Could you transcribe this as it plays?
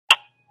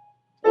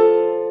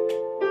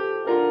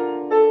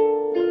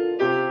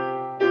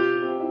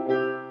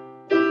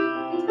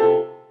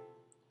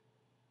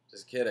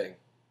Kidding.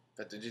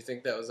 But did you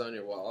think that was on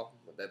your wall?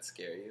 Would that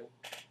scare you?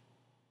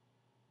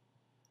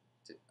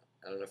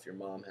 I don't know if your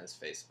mom has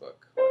Facebook.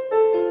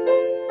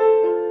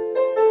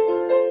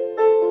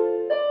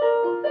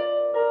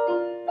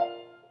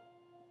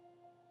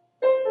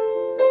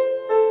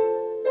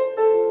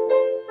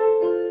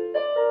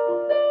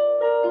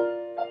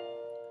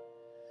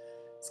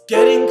 It's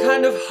getting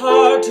kind of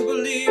hard to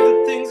believe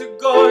that things are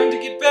going to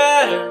get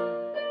better.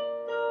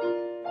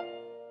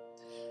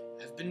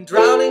 I've been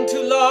drowning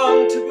too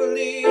long to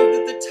believe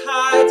that the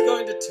tide's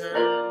going to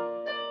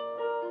turn.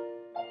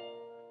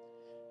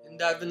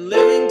 And I've been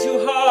living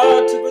too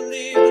hard to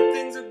believe that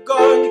things are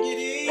going to get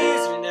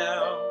easier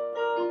now.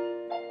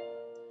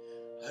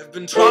 I've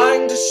been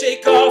trying to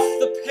shake off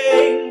the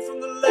pain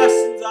from the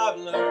lessons I've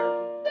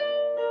learned.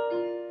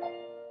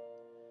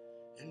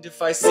 And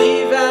if I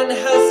see Van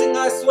Helsing,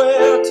 I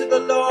swear to the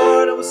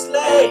Lord I will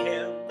slay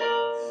him.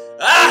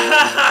 Ah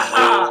ha ha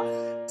ha!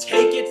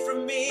 Take it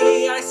from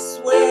me, I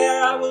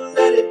swear I will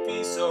let it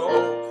be so.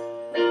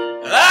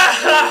 Ah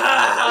ha ha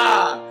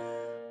ha!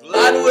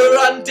 Blood will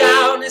run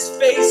down his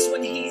face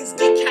when he's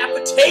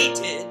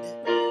decapitated.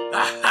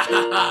 Ah ha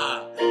ha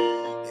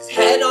ha! His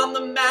head on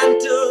the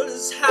mantle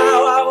is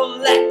how I will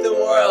let the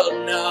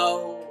world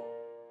know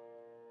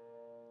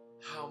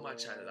how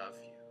much I love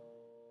you.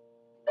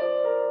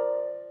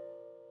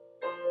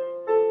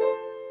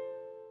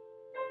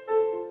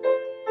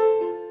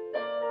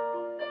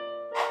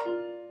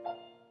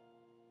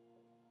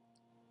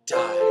 Die.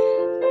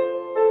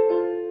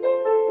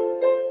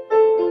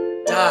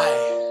 Die.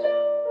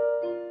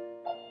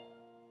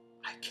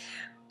 I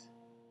can't.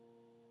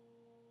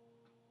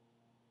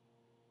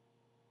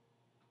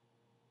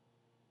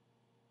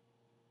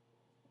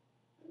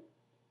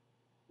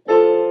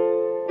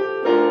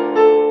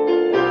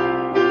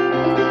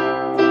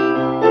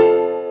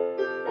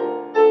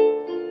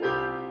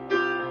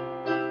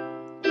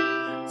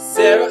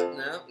 Sarah,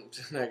 no,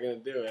 I'm not gonna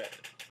do it.